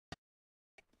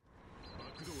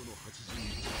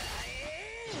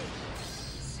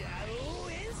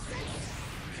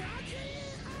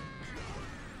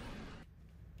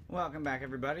Welcome back,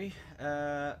 everybody.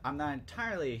 I'm not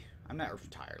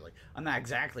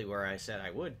exactly where I said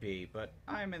I would be, but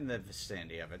I'm in the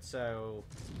vicinity of it, so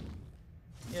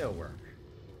it'll work.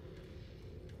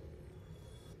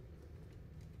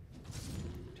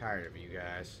 Tired of you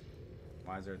guys.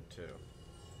 Why is there two?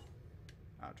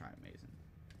 I'll try amazing.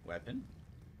 Weapon?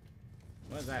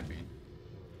 What does that mean?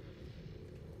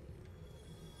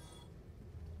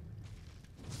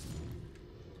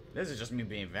 This is just me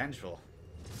being vengeful.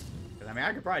 Because, I mean,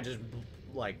 I could probably just,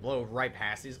 like, blow right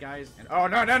past these guys and... Oh,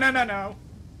 no, no, no, no, no!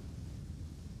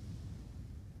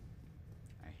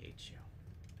 I hate you.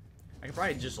 I could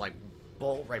probably just, like,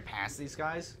 bolt right past these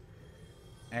guys.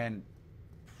 And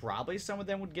probably some of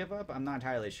them would give up. I'm not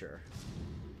entirely sure.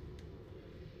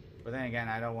 But then again,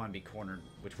 I don't want to be cornered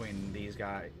between these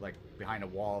guys, like, behind a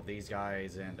wall of these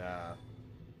guys and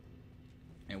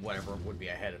whatever would be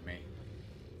ahead of me.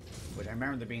 Which I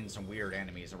remember there being some weird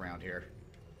enemies around here.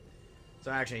 So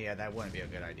actually, yeah, that wouldn't be a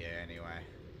good idea anyway.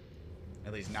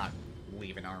 At least not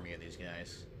leave an army of these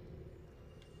guys.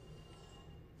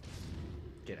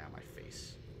 Get out of my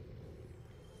face.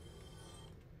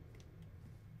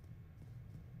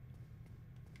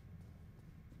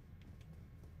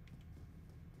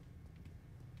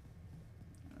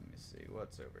 Let me see,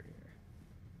 what's over here?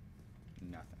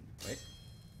 Nothing. Wait.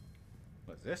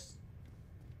 What's this?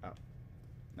 Oh.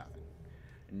 Nothing.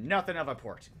 Nothing of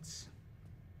importance.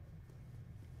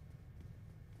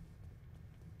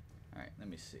 Alright, let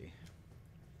me see.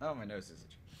 Oh, my nose is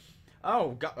itchy.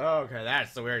 Oh, God. Oh, okay,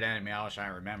 that's the weird enemy I was trying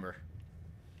to remember.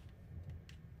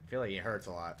 I feel like it hurts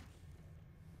a lot.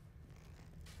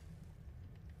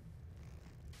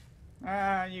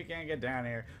 Ah, you can't get down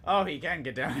here. Oh, he can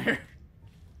get down here.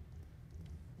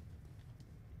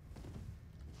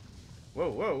 Whoa,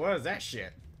 whoa, what is that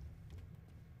shit?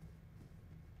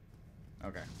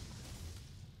 Okay.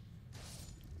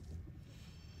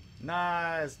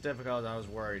 Not as difficult as I was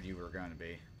worried you were going to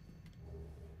be.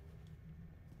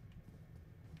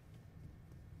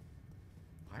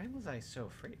 Why was I so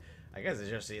afraid? I guess it's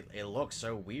just, it looks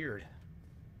so weird.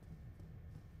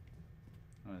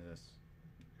 What is this?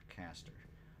 Caster.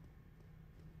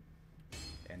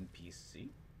 NPC?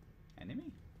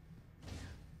 Enemy?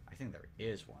 I think there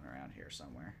is one around here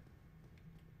somewhere.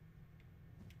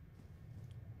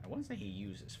 I want to say he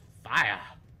uses fire.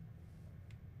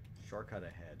 Shortcut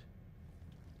ahead.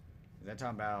 Is that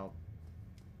talking about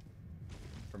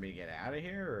for me to get out of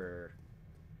here, or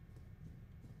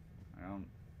I don't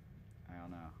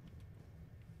know.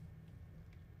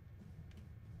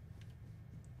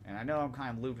 And I know I'm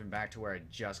kind of looping back to where I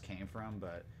just came from,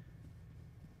 but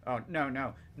oh no,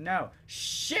 no, no!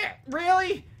 Shit!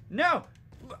 Really? No!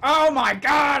 Oh my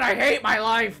God! I hate my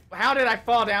life. How did I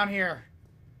fall down here?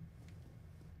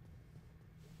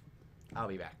 I'll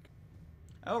be back.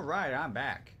 Alright, I'm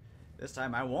back. This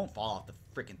time I won't fall off the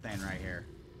freaking thing right here.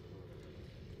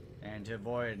 And to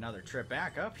avoid another trip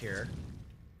back up here,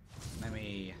 let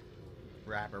me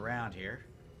wrap around here.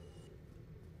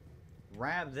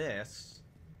 Grab this.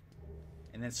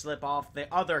 And then slip off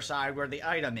the other side where the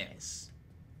item is.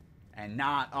 And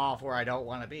not off where I don't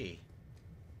want to be.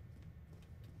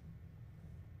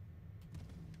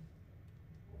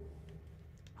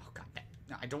 Oh God,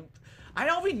 I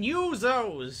don't even use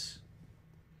those!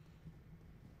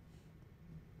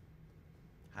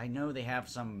 I know they have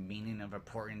some meaning of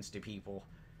importance to people,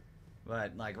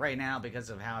 but like right now,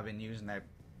 because of how I've been using that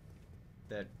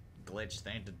glitch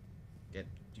thing to get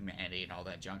humanity and all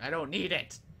that junk, I don't need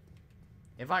it.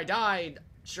 If I died,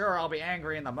 sure, I'll be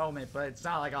angry in the moment, but it's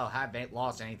not like I'll have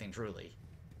lost anything truly.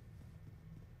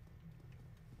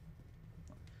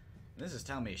 This is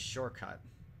telling me a shortcut.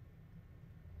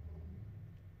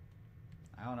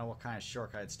 I don't know what kind of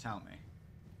shortcut it's telling me.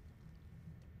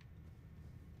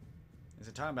 Is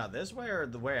it talking about this way or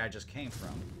the way I just came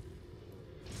from?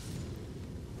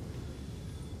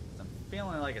 I'm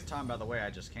feeling like it's talking about the way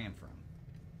I just came from.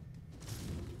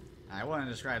 I wouldn't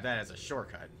describe that as a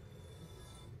shortcut.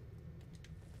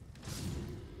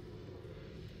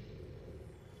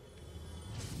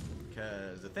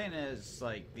 Because the thing is,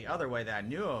 like, the other way that I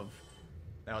knew of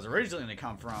that was originally going to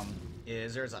come from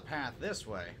is there's a path this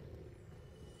way.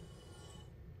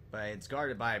 But it's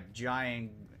guarded by a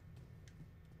giant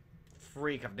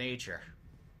freak of nature.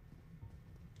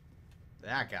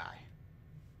 That guy.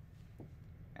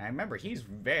 And I remember he's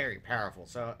very powerful.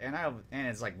 So and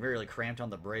it's like really cramped on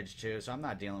the bridge too. So I'm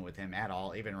not dealing with him at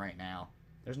all, even right now.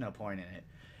 There's no point in it.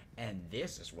 And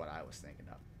this is what I was thinking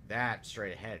of. That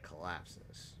straight ahead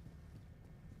collapses.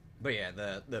 But yeah,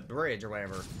 the bridge or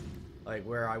whatever, like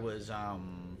where I was,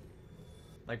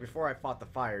 like before I fought the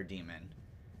fire demon,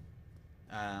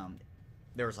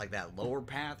 there was like that lower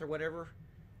path or whatever.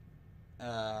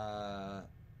 I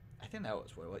think that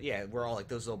was what it was. Yeah, where all like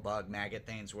those little bug maggot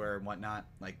things were and whatnot.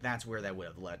 Like that's where that would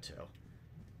have led to.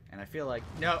 And I feel like,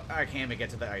 no, I can't even get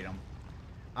to the item.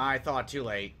 I thought too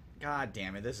late. God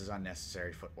damn it, this is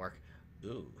unnecessary footwork.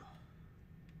 Ooh.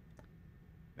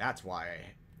 That's why I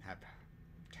have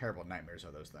terrible nightmares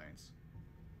of those things.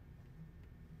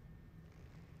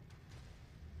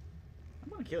 I'm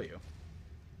gonna kill you.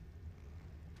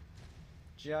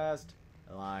 Just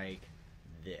like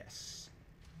this.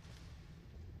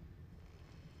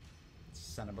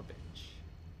 Son of a bitch.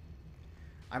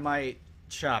 I might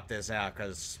chop this out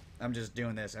because I'm just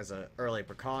doing this as an early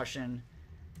precaution.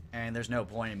 And there's no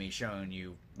point in me showing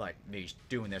you, like, me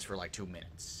doing this for like 2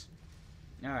 minutes.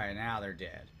 Alright, now they're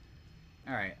dead.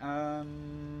 Alright,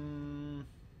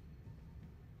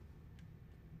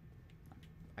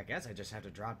 I guess I just have to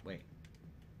drop... Wait.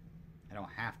 I don't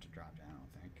have to drop down, I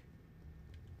don't think.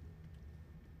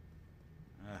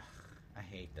 Ugh, I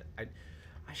hate that.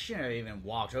 I shouldn't have even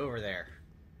walked over there.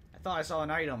 I thought I saw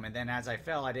an item, and then as I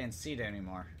fell, I didn't see it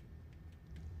anymore.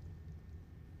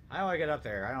 How do I get up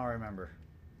there? I don't remember.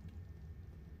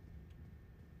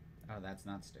 Oh, that's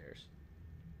not stairs.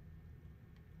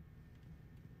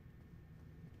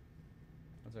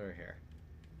 What's over here?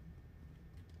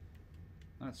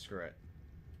 Let's screw it.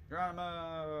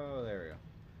 Geronimo! There we go.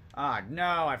 Ah,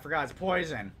 no! I forgot it's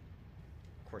poison!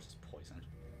 Of course it's poison.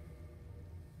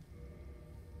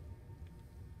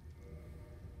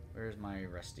 Where's my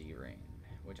rusty ring?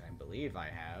 Which I believe I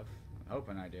have. I'm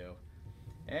hoping I do.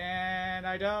 And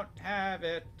I don't have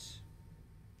it!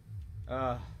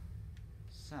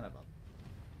 Son of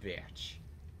a bitch.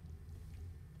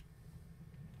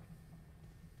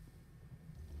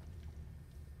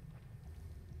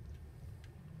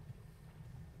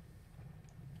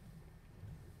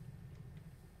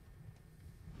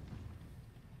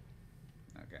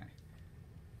 Okay.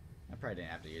 I probably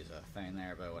didn't have to use a thing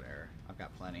there, but whatever. I've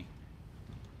got plenty.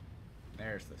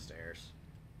 There's the stairs.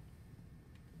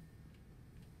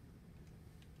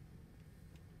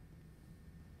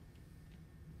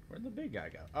 Where'd the big guy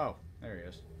go? Oh, there he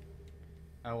is.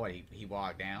 Oh, what, he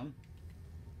walked down?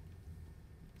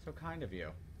 So kind of you.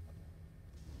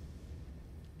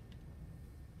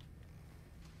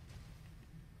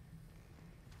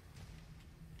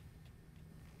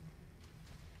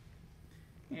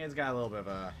 Yeah, he's got a little bit of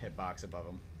a hitbox above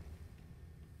him.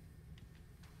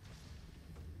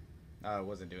 Oh, it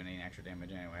wasn't doing any extra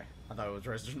damage anyway. I thought it was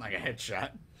registering like a headshot.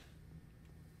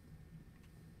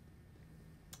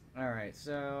 Alright,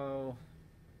 so...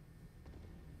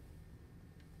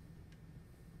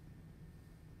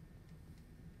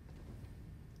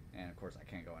 And of course I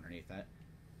can't go underneath that.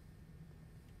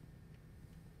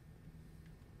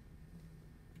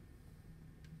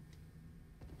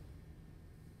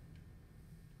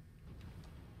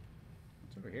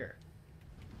 What's over here?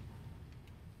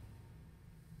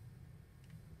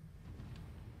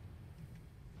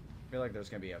 I feel like there's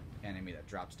gonna be an enemy that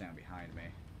drops down behind me.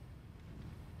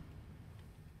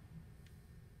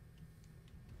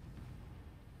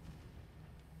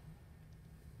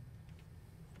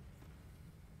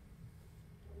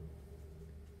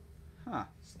 Huh,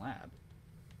 slab.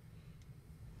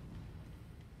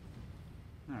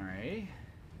 Alright.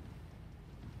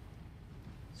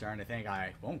 Starting to think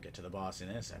I won't get to the boss in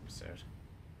this episode.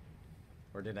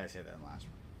 Or did I say that in the last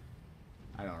one?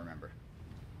 I don't remember.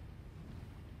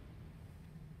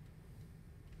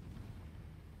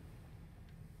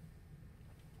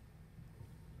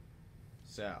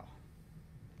 So.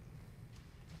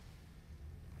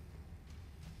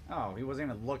 Oh, he wasn't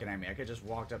even looking at me. I could just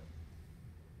walked up.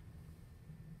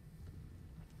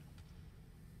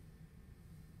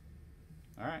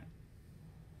 Alright.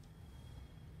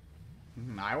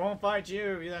 I won't fight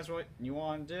you if that's what you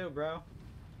want to do, bro.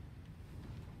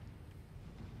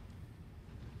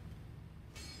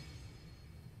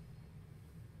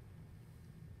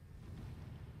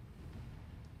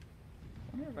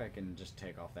 I wonder if I can just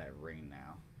take off that ring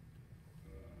now.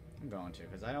 I'm going to,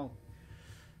 because I don't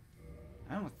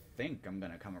think I'm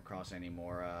going to come across any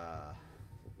more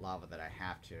lava that I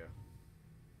have to.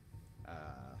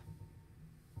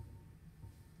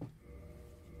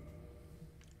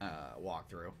 Walk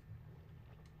through.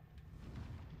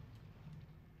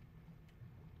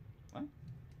 What?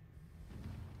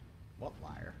 What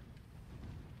liar?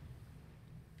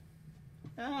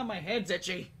 Ah, my head's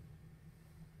itchy.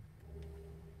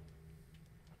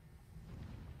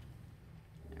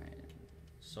 Alright.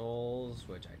 Souls,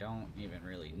 which I don't even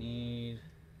really need.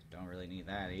 Don't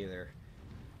that either.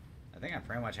 I think I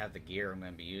pretty much have the gear I'm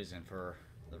going to be using for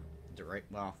the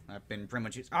direct. Well, I've been pretty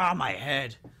much using. Oh, my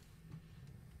head!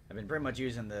 I've been pretty much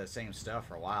using the same stuff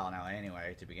for a while now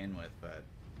anyway, to begin with, but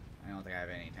I don't think I have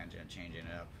any intention of changing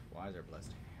it up. Why is there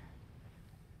ballistic?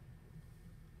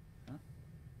 Huh?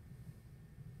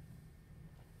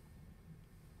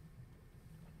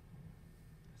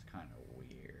 That's kind of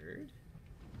weird.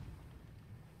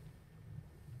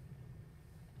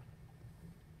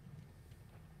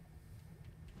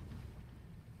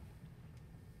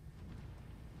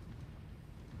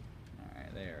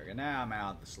 Alright, there we go. Now I'm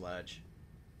out of the sludge.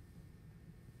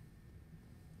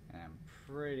 And I'm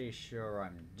pretty sure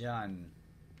I'm done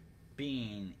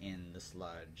being in the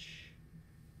sludge.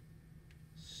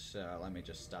 So let me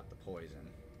just stop the poison.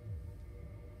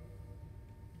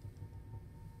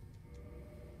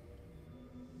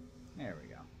 There we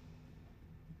go.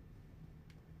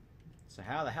 So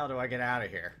how the hell do I get out of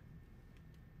here?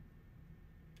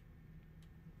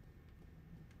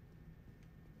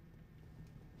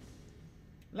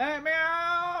 Let me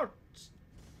out!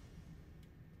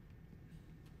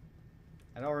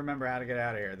 I don't remember how to get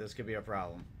out of here. This could be a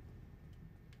problem.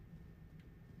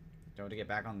 Do I have to get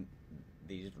back on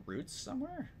these routes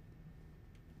somewhere?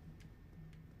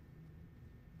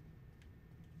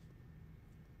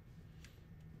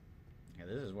 Yeah,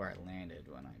 this is where I landed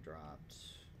when I dropped.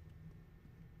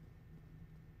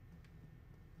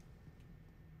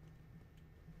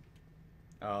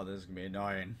 Oh, this is gonna be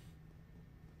annoying.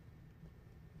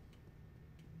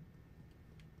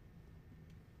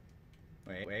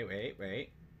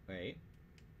 Wait.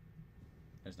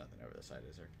 There's nothing over the side,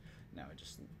 is there? No, it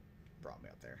just brought me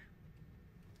up there.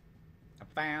 I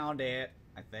found it,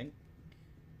 I think.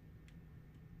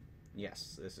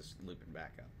 Yes, this is looping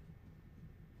back up.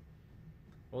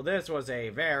 Well, this was a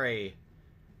very,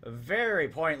 very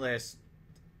pointless,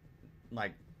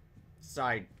 like,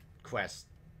 side quest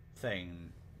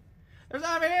thing. There's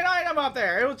not even an item up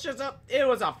there. It was just it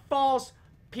was a false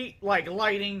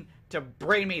lighting to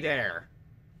bring me there.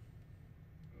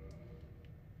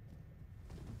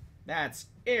 That's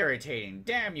irritating.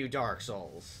 Damn you, Dark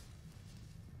Souls.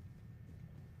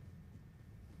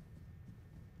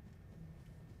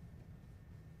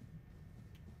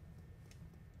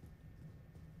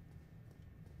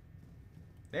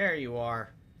 There you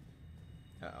are.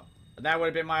 Uh-oh. That would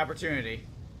have been my opportunity.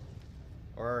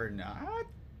 Or not?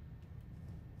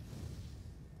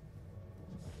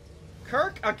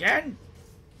 Kirk again?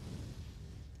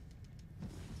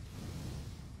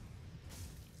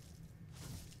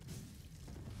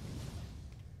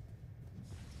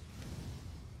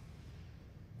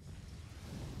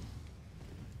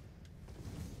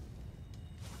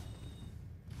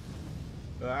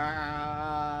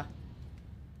 Ah.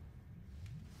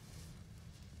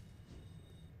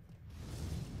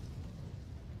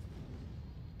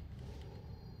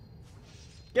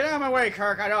 Get out of my way,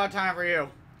 Kirk. I don't have time for you.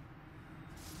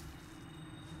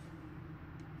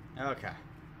 Okay.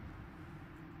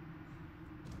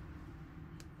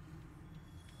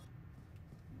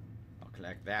 I'll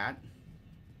collect that.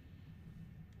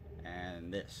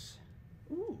 And this.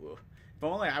 Ooh. If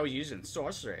only I was using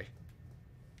sorcery.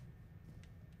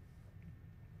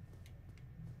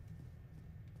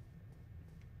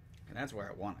 And that's where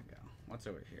I want to go. What's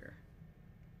over here?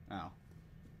 Oh.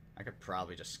 I could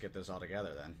probably just skip this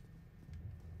altogether then.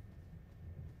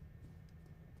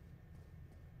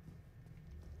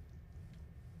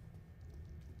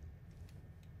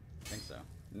 I think so.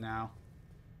 No.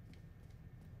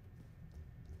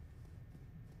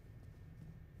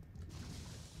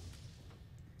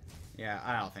 Yeah,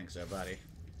 I don't think so, buddy.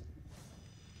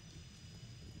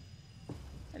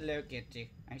 Hello,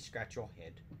 Kitty. I scratch your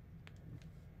head.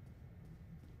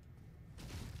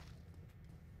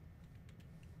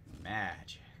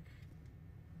 Magic.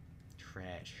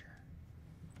 Treasure.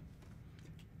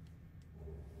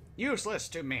 Useless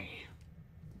to me.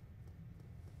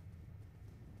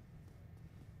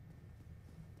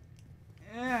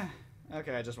 Eh.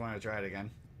 Okay, I just wanted to try it again.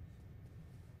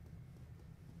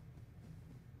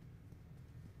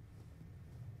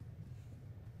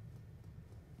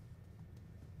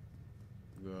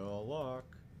 Good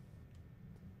luck.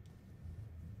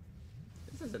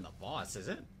 This isn't the boss, is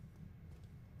it?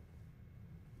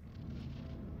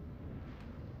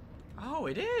 Oh,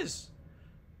 it is!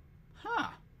 Huh.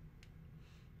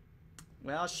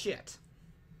 Well, shit.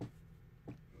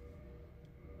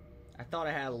 I thought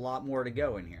I had a lot more to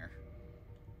go in here.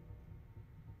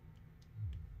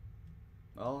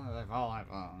 Well, I've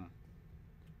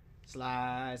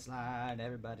slide, slide,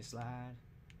 everybody slide.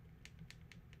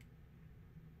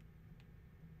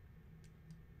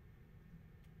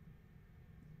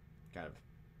 kind of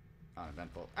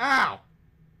uneventful. Ow!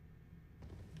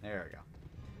 There we go.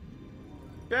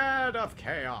 Bed of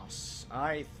Chaos.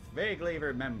 I vaguely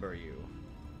remember you.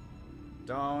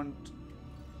 Don't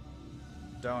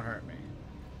hurt me.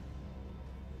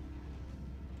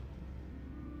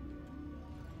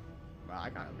 Wow, I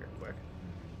got over here quick.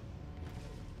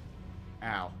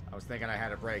 Ow. I was thinking I had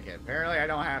to break it. Apparently I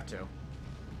don't have to.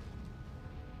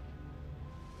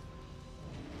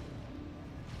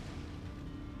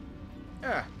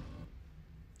 Ugh.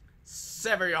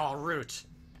 Sever y'all root.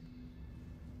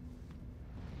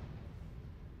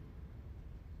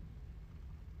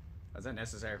 Was that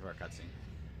necessary for a cutscene?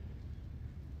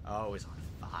 Oh, he's on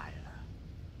fire.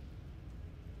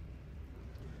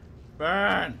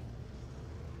 Burn!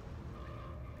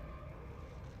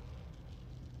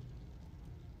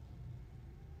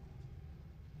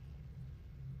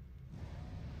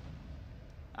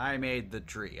 I made the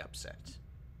tree upset.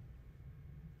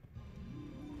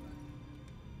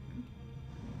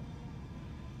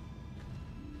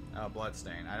 Oh,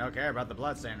 bloodstain. I don't care about the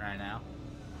bloodstain right now.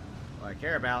 What I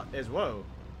care about is, whoa.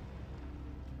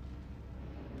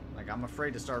 Like, I'm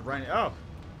afraid to start running. Oh!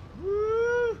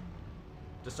 Woo!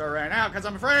 To start running out, because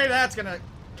I'm afraid that's gonna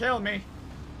kill me.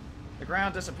 The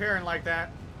ground disappearing like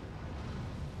that.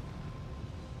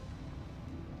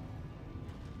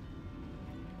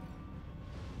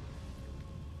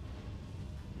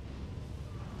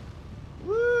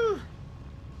 Woo!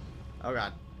 Oh,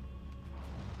 God.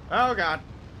 Oh, God.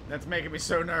 That's making me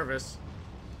so nervous.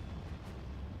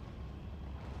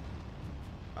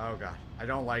 Oh, God. I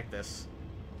don't like this.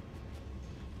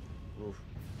 Oof.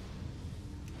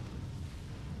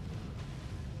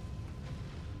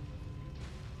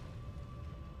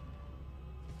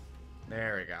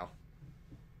 There we go.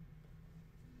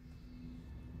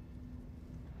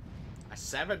 I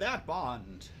severed that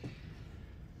bond.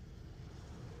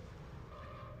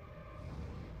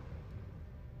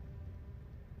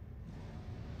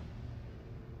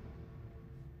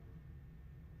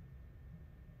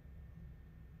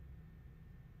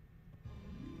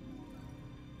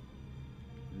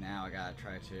 Now I gotta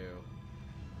try to...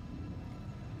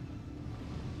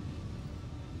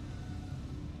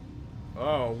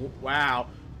 Oh, wow.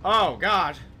 Oh,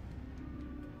 God.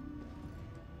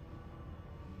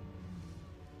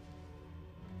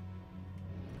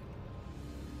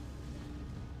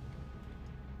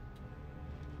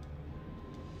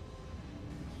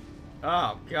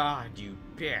 Oh, God, you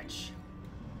bitch.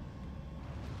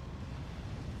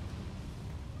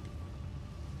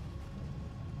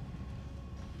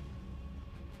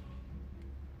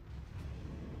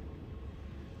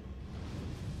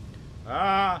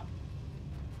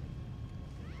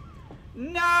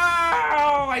 No!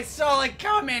 I saw it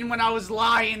coming when I was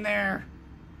lying there.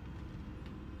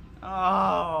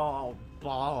 Oh,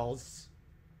 balls.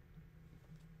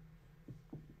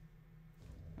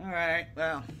 Alright,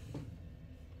 well.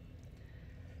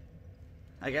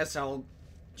 I guess I'll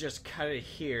just cut it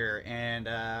here, and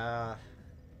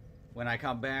when I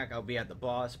come back, I'll be at the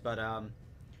boss, but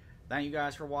thank you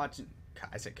guys for watching.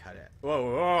 I said cut it. Whoa,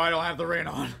 whoa, I don't have the rain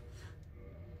on.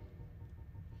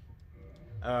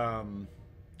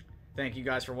 Thank you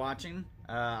guys for watching.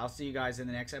 I'll see you guys in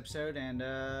the next episode, and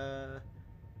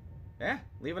yeah,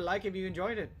 leave a like if you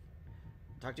enjoyed it.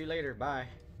 Talk to you later. Bye.